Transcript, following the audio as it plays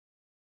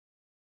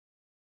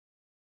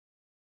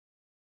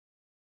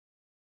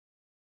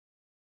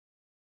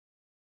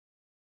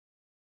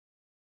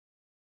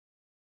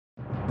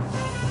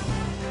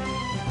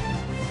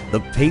The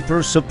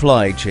paper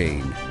supply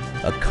chain,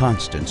 a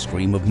constant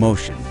stream of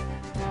motion.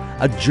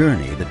 A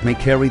journey that may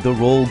carry the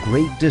roll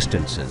great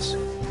distances,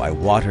 by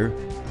water,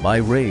 by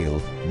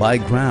rail, by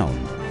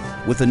ground,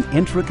 with an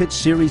intricate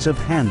series of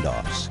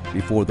handoffs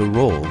before the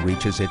roll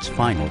reaches its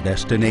final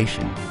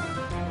destination.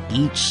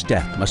 Each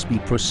step must be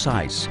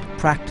precise,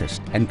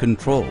 practiced, and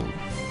controlled.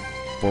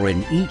 For in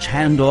each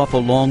handoff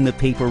along the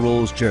paper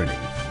roll's journey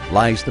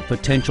lies the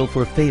potential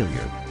for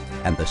failure,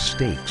 and the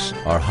stakes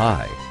are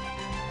high.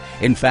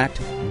 In fact,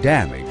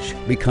 damage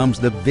becomes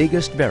the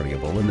biggest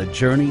variable in the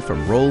journey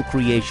from roll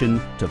creation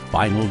to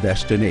final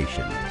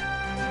destination.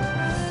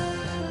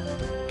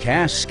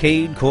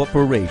 Cascade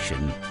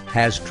Corporation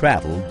has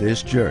traveled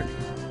this journey.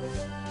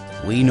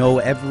 We know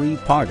every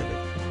part of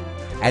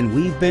it, and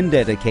we've been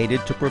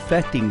dedicated to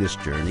perfecting this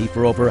journey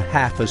for over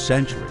half a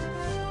century.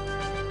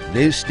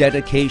 This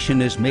dedication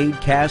has made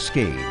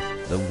Cascade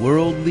the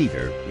world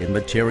leader in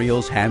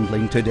materials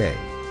handling today.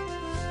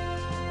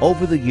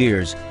 Over the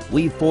years,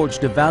 we've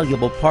forged a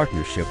valuable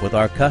partnership with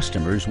our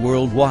customers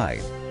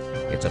worldwide.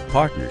 It's a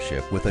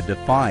partnership with a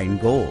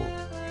defined goal: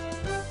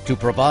 to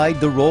provide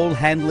the roll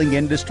handling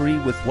industry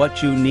with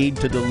what you need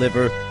to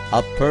deliver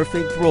a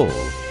perfect roll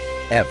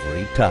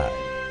every time.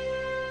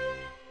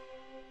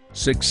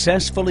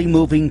 Successfully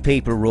moving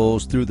paper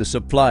rolls through the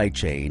supply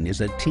chain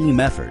is a team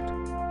effort,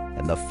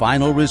 and the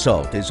final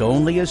result is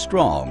only as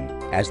strong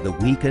as the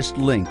weakest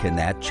link in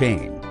that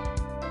chain.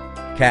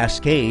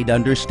 Cascade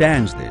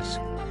understands this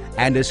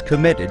and is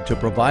committed to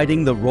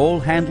providing the roll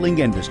handling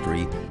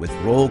industry with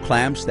roll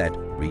clamps that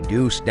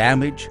reduce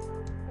damage,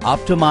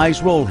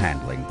 optimize roll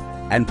handling,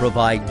 and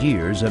provide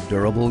years of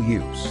durable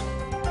use.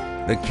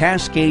 The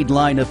Cascade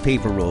line of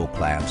paper roll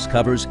clamps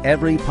covers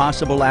every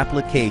possible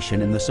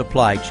application in the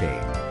supply chain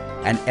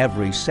and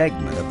every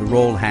segment of the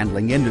roll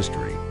handling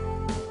industry.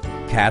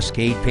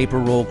 Cascade paper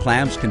roll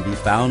clamps can be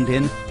found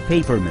in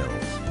paper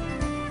mills,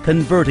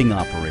 converting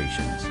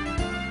operations,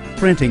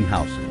 printing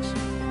houses,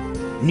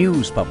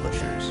 news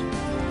publishers,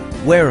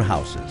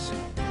 warehouses,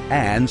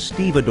 and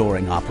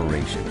stevedoring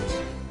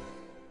operations.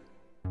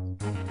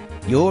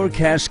 Your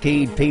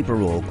Cascade paper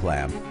roll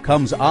clamp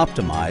comes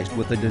optimized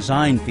with the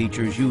design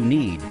features you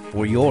need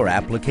for your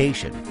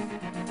application.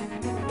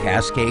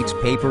 Cascade's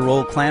paper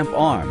roll clamp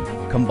arm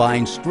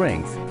combines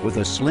strength with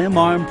a slim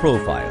arm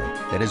profile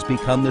that has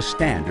become the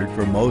standard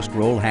for most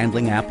roll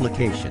handling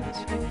applications.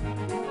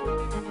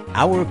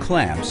 Our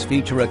clamps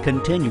feature a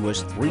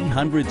continuous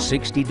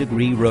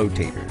 360-degree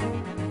rotator.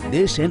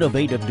 This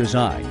innovative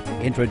design,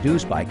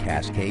 introduced by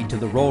Cascade to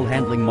the roll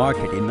handling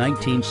market in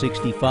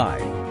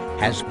 1965,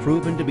 has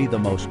proven to be the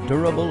most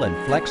durable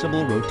and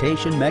flexible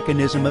rotation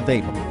mechanism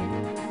available.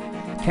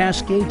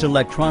 Cascade's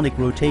electronic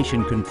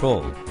rotation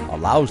control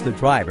allows the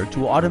driver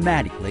to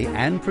automatically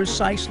and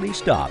precisely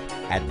stop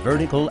at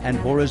vertical and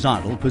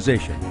horizontal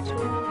positions.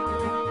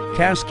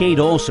 Cascade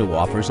also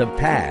offers a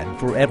pad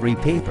for every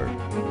paper.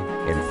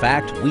 In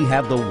fact, we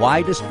have the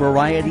widest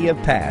variety of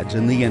pads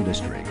in the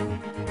industry.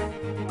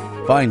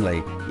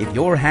 Finally, if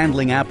your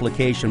handling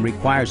application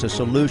requires a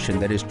solution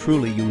that is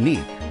truly unique,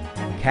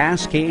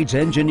 Cascade's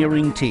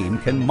engineering team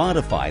can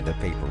modify the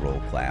paper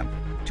roll clamp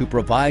to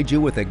provide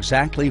you with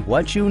exactly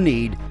what you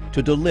need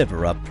to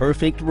deliver a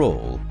perfect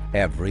roll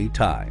every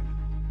time.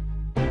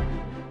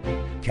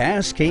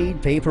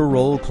 Cascade paper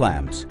roll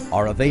clamps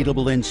are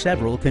available in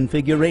several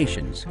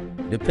configurations,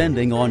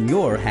 depending on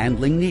your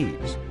handling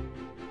needs.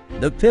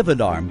 The pivot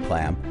arm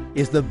clamp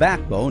is the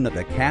backbone of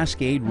the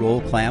Cascade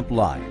roll clamp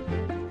line.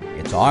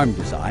 Its arm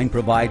design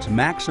provides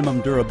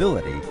maximum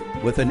durability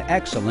with an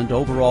excellent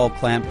overall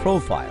clamp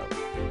profile.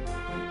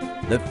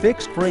 The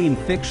fixed frame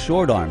fixed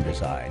short arm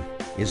design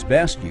is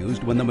best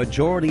used when the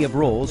majority of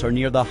rolls are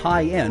near the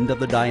high end of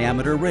the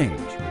diameter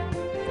range.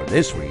 For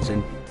this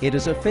reason, it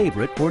is a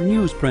favorite for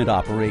newsprint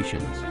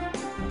operations.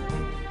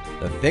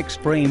 The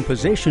fixed frame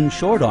position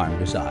short arm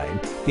design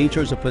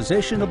features a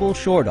positionable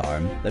short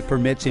arm that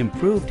permits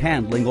improved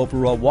handling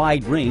over a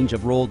wide range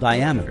of roll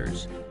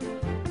diameters.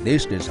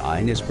 This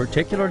design is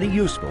particularly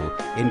useful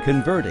in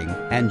converting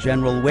and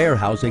general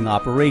warehousing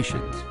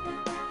operations.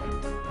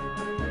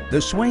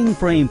 The swing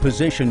frame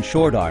position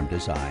short arm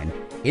design,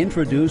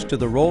 introduced to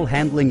the roll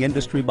handling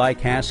industry by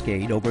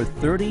Cascade over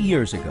 30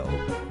 years ago,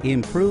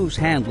 improves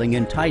handling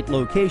in tight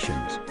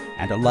locations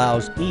and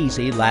allows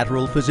easy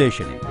lateral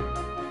positioning.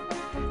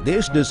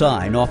 This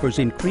design offers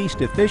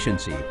increased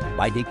efficiency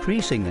by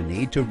decreasing the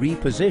need to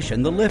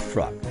reposition the lift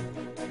truck.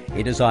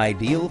 It is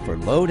ideal for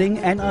loading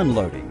and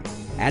unloading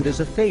and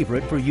is a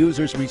favorite for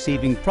users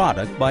receiving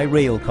product by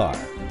rail car.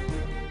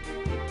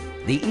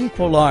 The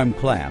equal arm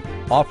clamp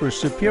offers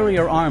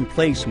superior arm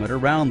placement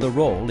around the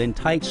roll in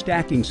tight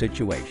stacking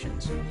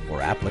situations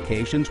or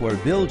applications where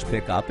bilge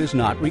pickup is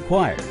not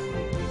required.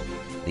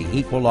 The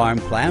equal arm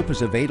clamp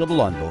is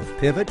available on both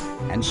pivot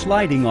and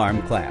sliding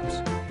arm clamps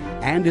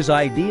and is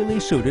ideally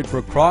suited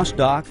for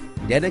cross-dock,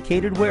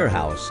 dedicated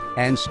warehouse,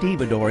 and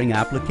stevedoring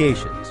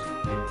applications.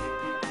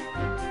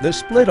 The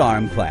split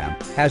arm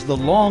clamp has the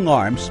long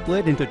arm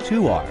split into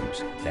two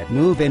arms that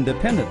move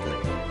independently,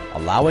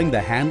 allowing the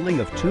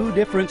handling of two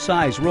different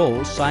size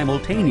rolls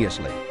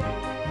simultaneously.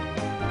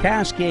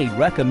 Cascade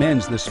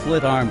recommends the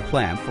split arm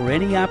clamp for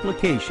any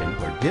application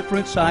where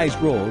different size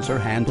rolls are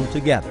handled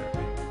together.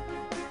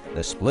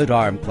 The split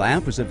arm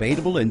clamp is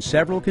available in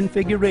several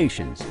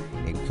configurations,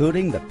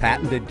 including the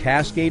patented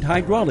Cascade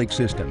hydraulic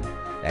system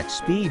that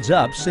speeds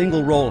up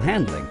single roll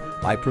handling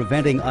by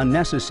preventing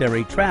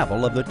unnecessary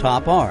travel of the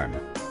top arm.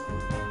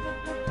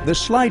 The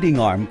sliding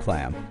arm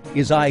clamp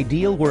is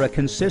ideal where a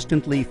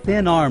consistently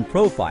thin arm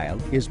profile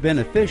is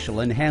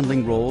beneficial in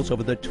handling rolls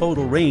over the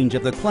total range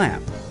of the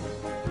clamp.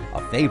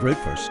 A favorite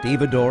for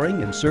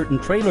stevedoring and certain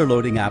trailer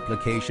loading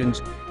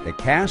applications, the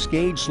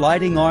Cascade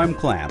sliding arm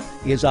clamp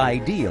is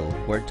ideal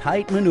where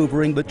tight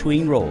maneuvering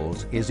between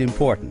rolls is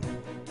important.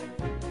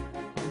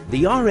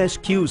 The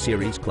RSQ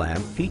series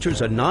clamp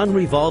features a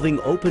non-revolving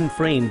open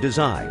frame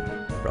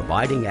design,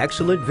 providing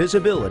excellent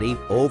visibility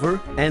over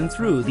and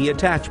through the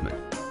attachment.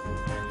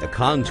 The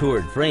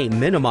contoured frame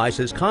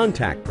minimizes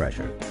contact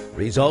pressure,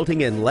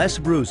 resulting in less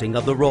bruising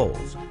of the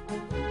rolls.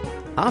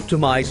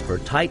 Optimized for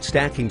tight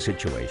stacking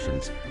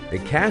situations, the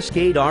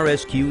Cascade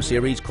RSQ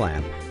series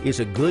clamp is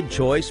a good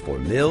choice for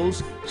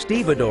mills,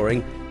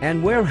 stevedoring,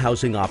 and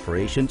warehousing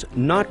operations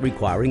not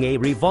requiring a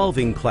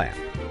revolving clamp.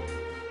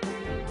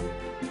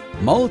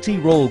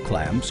 Multi-roll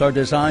clamps are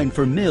designed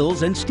for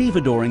mills and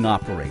stevedoring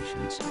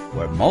operations,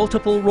 where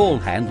multiple roll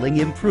handling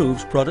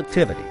improves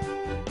productivity.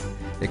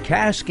 The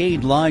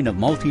Cascade line of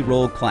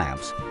multi-roll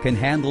clamps can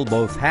handle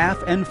both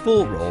half and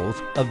full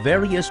rolls of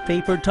various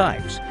paper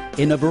types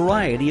in a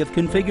variety of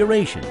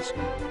configurations,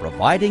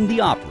 providing the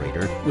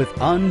operator with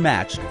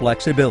unmatched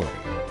flexibility.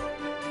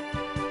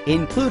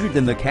 Included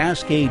in the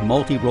Cascade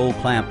multi-roll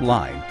clamp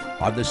line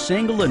are the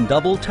single and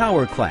double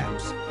tower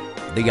clamps.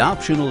 The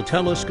optional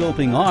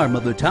telescoping arm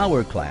of the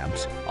tower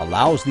clamps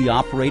allows the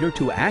operator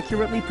to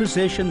accurately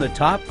position the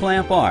top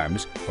clamp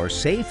arms for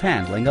safe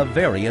handling of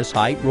various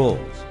height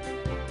rolls.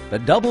 The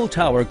double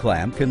tower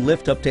clamp can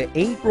lift up to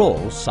 8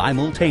 rolls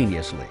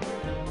simultaneously.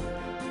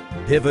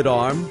 Pivot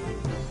arm,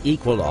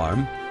 equal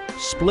arm,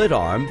 split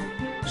arm,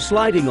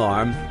 sliding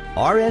arm,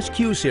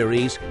 RSQ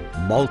series,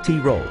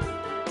 multi-roll.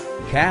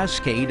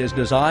 Cascade has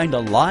designed a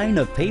line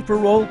of paper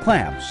roll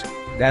clamps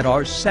that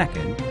are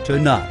second to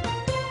none.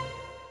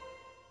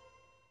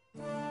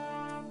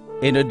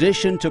 In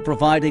addition to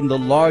providing the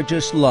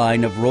largest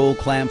line of roll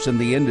clamps in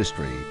the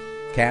industry,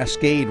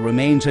 Cascade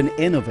remains an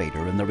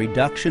innovator in the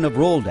reduction of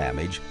roll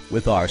damage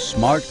with our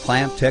smart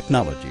clamp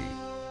technology.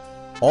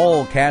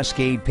 All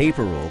Cascade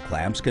paper roll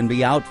clamps can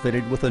be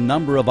outfitted with a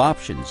number of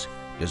options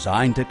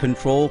designed to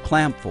control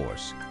clamp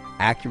force,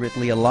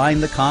 accurately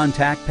align the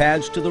contact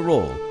pads to the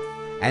roll,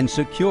 and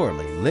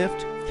securely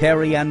lift,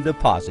 carry, and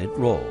deposit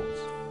rolls.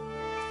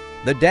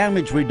 The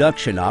damage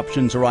reduction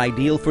options are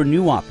ideal for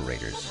new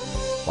operators,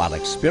 while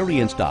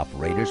experienced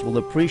operators will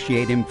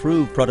appreciate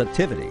improved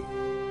productivity.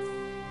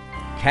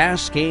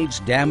 Cascade's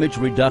damage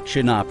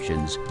reduction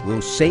options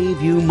will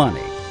save you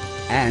money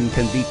and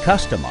can be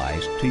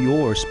customized to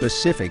your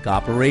specific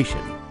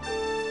operation.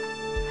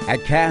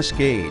 At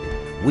Cascade,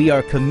 we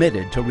are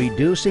committed to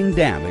reducing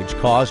damage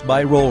caused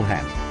by roll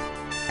handling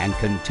and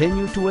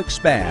continue to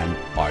expand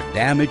our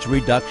damage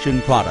reduction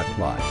product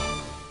line.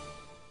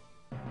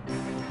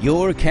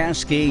 Your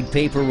Cascade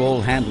paper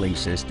roll handling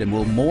system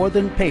will more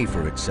than pay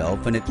for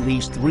itself in at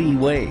least 3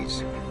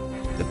 ways.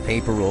 The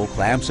paper roll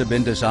clamps have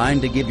been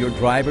designed to give your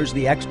drivers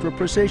the extra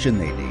precision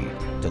they need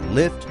to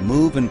lift,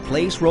 move, and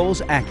place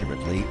rolls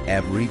accurately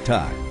every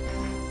time.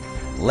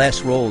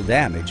 Less roll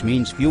damage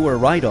means fewer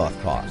write-off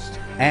costs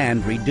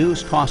and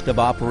reduced cost of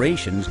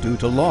operations due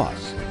to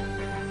loss.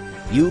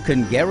 You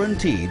can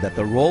guarantee that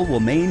the roll will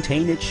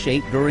maintain its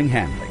shape during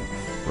handling,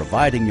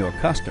 providing your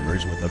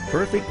customers with the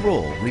perfect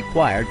roll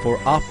required for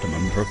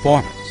optimum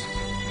performance.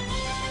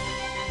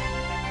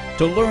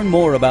 To learn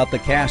more about the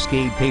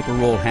Cascade paper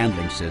roll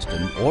handling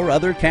system or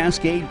other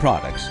Cascade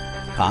products,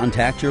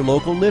 contact your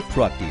local lift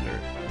truck dealer,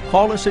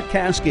 call us at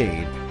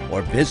Cascade,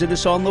 or visit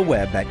us on the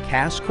web at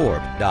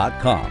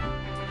cascorp.com.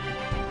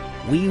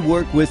 We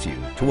work with you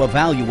to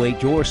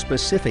evaluate your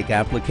specific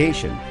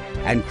application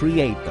and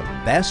create the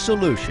best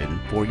solution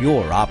for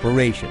your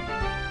operation.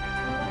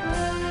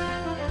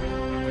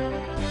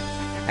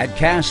 At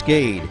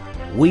Cascade,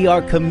 we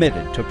are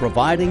committed to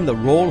providing the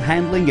roll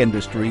handling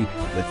industry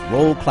with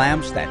roll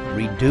clamps that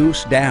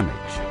reduce damage,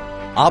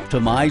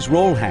 optimize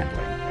roll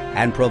handling,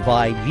 and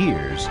provide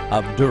years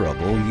of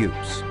durable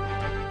use.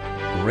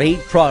 Great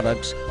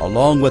products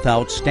along with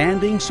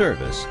outstanding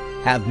service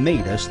have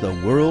made us the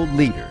world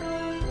leader.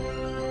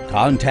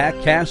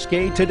 Contact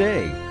Cascade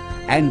today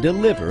and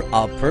deliver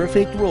a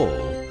perfect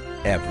roll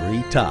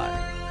every time.